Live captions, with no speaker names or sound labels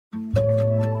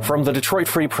From the Detroit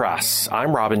Free Press,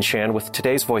 I'm Robin Chan with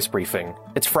today's voice briefing.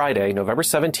 It's Friday, November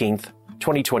 17th,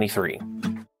 2023.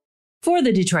 For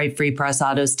the Detroit Free Press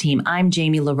Autos team, I'm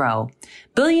Jamie LaRoe.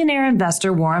 Billionaire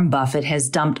investor Warren Buffett has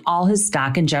dumped all his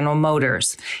stock in General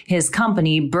Motors. His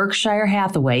company, Berkshire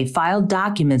Hathaway, filed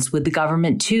documents with the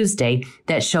government Tuesday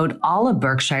that showed all of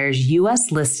Berkshire's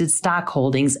U.S.-listed stock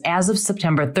holdings as of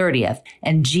September 30th,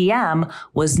 and GM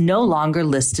was no longer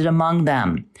listed among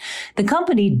them. The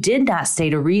company did not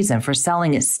state a reason for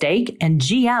selling its stake, and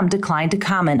GM declined to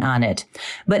comment on it.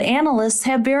 But analysts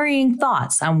have varying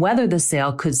thoughts on whether the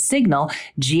sale could signal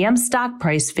GM's stock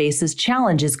price faces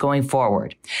challenges going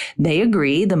forward. They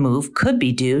agree the move could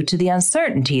be due to the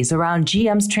uncertainties around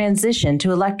GM's transition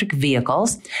to electric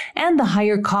vehicles and the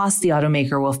higher costs the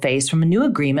automaker will face from a new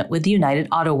agreement with the United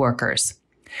Auto Workers.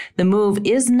 The move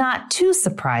is not too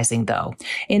surprising, though.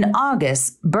 In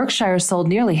August, Berkshire sold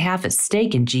nearly half its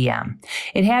stake in GM.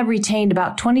 It had retained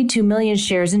about 22 million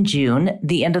shares in June,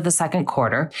 the end of the second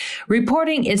quarter,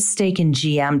 reporting its stake in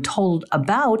GM totaled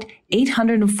about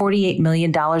 $848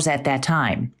 million at that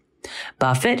time.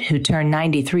 Buffett, who turned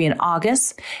 93 in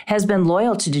August, has been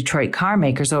loyal to Detroit car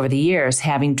makers over the years,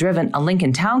 having driven a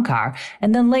Lincoln Town Car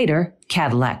and then later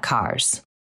Cadillac cars.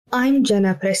 I'm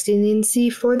Jenna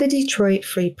Prestininsi for the Detroit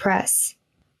Free Press.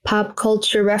 Pop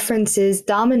culture references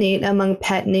dominate among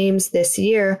pet names this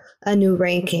year, a new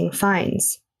ranking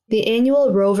finds. The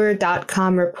annual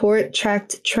Rover.com report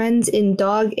tracked trends in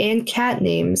dog and cat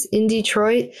names in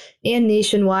Detroit and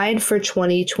nationwide for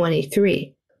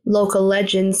 2023. Local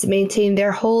legends maintain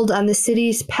their hold on the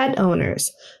city's pet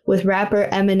owners, with rapper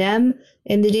Eminem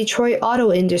and the Detroit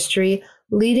auto industry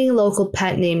leading local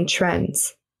pet name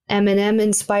trends.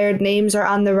 Eminem-inspired names are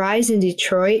on the rise in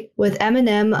Detroit, with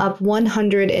Eminem up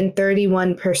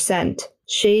 131%,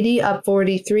 Shady up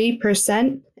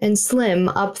 43%, and Slim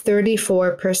up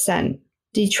 34%.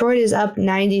 Detroit is up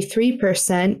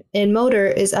 93%, and Motor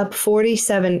is up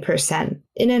 47%,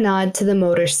 in a nod to the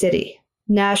Motor City.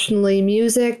 Nationally,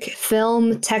 music,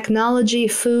 film, technology,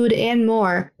 food, and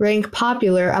more rank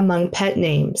popular among pet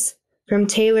names. From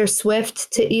Taylor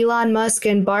Swift to Elon Musk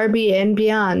and Barbie and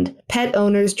beyond, pet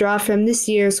owners draw from this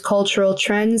year's cultural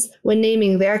trends when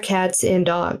naming their cats and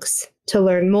dogs. To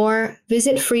learn more,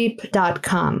 visit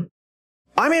freep.com.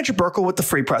 I'm Andrew Burkle with the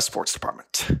Free Press Sports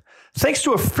Department. Thanks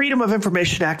to a Freedom of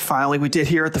Information Act filing we did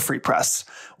here at the Free Press,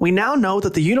 we now know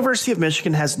that the University of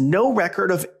Michigan has no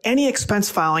record of any expense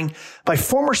filing by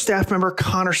former staff member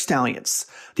Connor Stalions,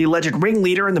 the alleged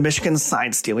ringleader in the Michigan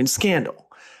sign-stealing scandal.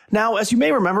 Now, as you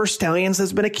may remember, Stalions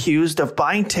has been accused of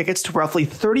buying tickets to roughly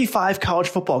 35 college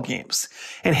football games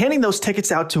and handing those tickets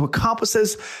out to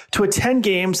accomplices to attend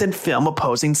games and film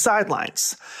opposing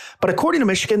sidelines. But according to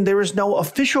Michigan, there is no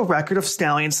official record of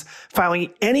Stalions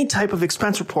filing any type of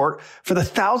expense report for the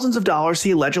thousands of dollars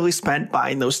he allegedly spent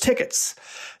buying those tickets.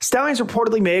 Stalions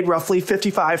reportedly made roughly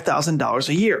 $55,000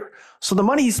 a year, so the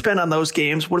money he spent on those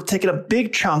games would have taken a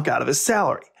big chunk out of his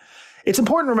salary. It's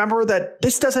important to remember that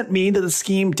this doesn't mean that the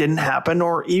scheme didn't happen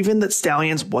or even that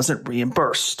Stalions wasn't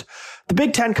reimbursed. The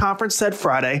Big Ten Conference said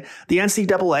Friday the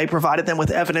NCAA provided them with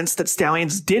evidence that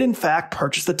Stalions did in fact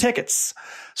purchase the tickets.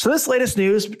 So this latest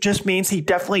news just means he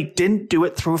definitely didn't do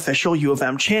it through official U of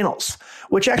M channels,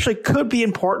 which actually could be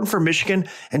important for Michigan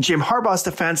and Jim Harbaugh's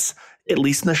defense, at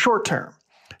least in the short term.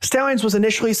 Stalions was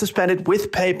initially suspended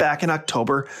with pay back in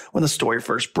October when the story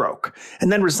first broke,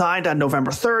 and then resigned on November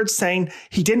 3rd, saying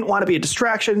he didn't want to be a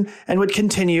distraction and would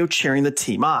continue cheering the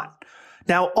team on.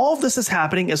 Now, all of this is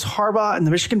happening as Harbaugh and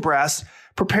the Michigan brass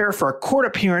prepare for a court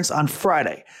appearance on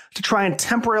Friday to try and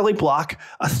temporarily block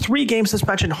a 3-game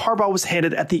suspension Harbaugh was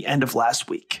handed at the end of last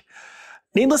week.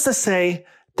 Needless to say,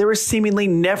 there is seemingly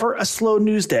never a slow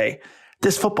news day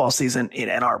this football season in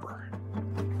Ann Arbor.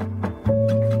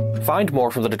 Find more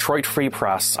from the Detroit Free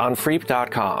Press on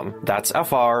freep.com. That's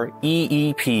FREEP.com.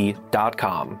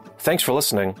 Thanks for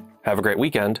listening. Have a great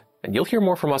weekend, and you'll hear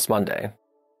more from us Monday.